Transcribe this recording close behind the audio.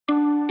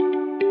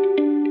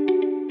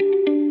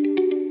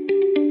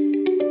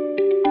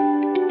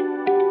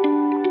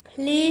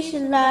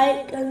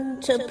like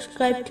and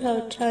subscribe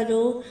to our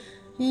channel.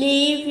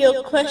 Leave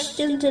your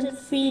questions and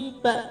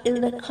feedback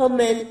in the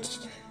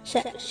comments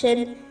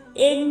section.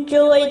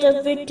 Enjoy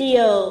the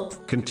video.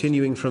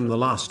 Continuing from the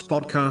last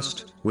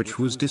podcast, which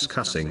was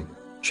discussing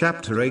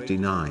chapter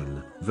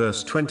 89,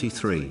 verse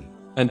 23.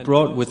 And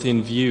brought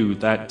within view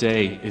that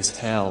day is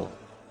hell.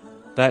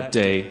 That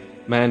day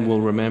man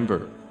will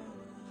remember.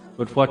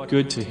 But what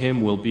good to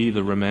him will be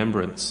the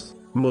remembrance?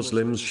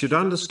 Muslims should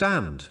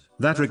understand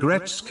that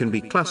regrets can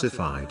be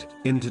classified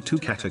into two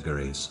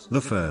categories.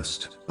 The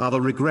first are the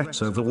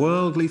regrets over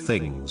worldly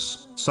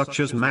things, such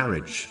as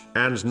marriage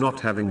and not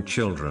having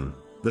children.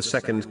 The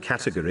second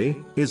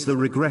category is the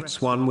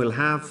regrets one will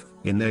have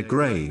in their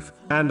grave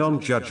and on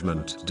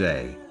Judgment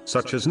Day,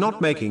 such as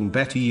not making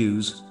better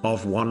use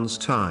of one's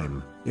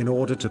time in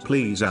order to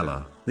please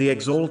Allah, the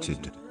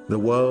Exalted. The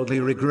worldly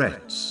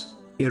regrets,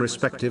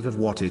 irrespective of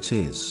what it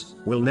is,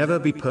 will never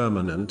be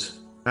permanent,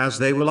 as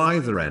they will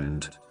either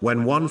end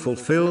when one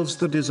fulfills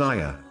the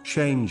desire,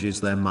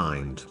 changes their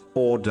mind,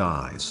 or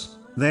dies.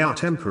 They are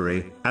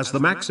temporary, as the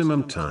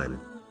maximum time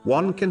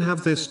one can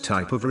have this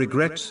type of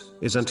regret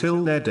is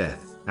until their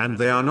death, and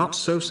they are not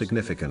so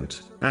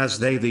significant, as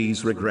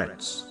these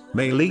regrets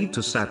may lead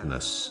to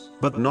sadness,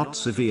 but not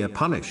severe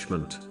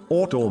punishment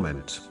or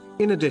torment.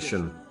 In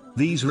addition,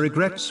 these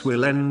regrets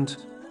will end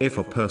if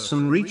a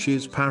person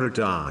reaches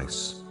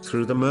paradise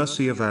through the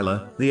mercy of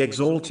Allah, the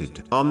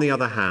Exalted. On the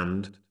other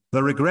hand,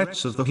 the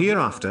regrets of the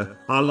hereafter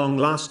are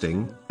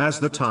long-lasting, as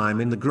the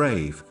time in the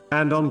grave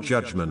and on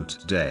Judgment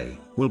Day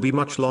will be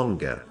much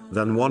longer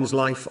than one's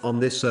life on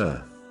this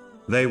earth.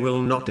 They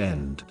will not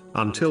end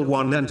until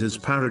one enters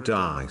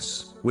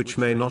paradise, which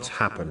may not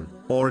happen,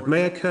 or it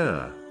may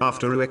occur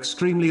after an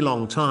extremely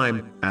long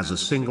time, as a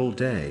single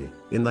day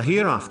in the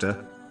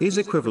hereafter is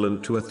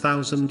equivalent to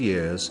 1,000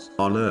 years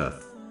on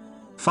earth.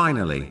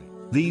 Finally,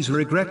 these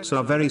regrets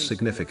are very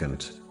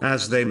significant,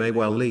 as they may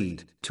well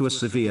lead to a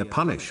severe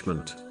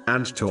punishment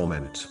and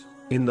torment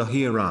in the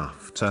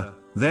hereafter.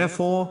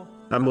 Therefore,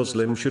 a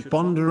Muslim should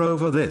ponder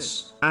over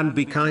this and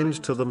be kind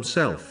to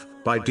themselves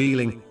by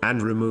dealing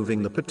and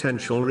removing the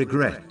potential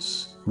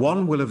regrets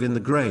one will have in the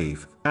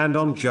grave and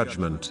on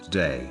Judgment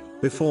Day,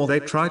 before they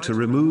try to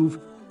remove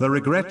the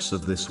regrets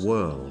of this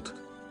world.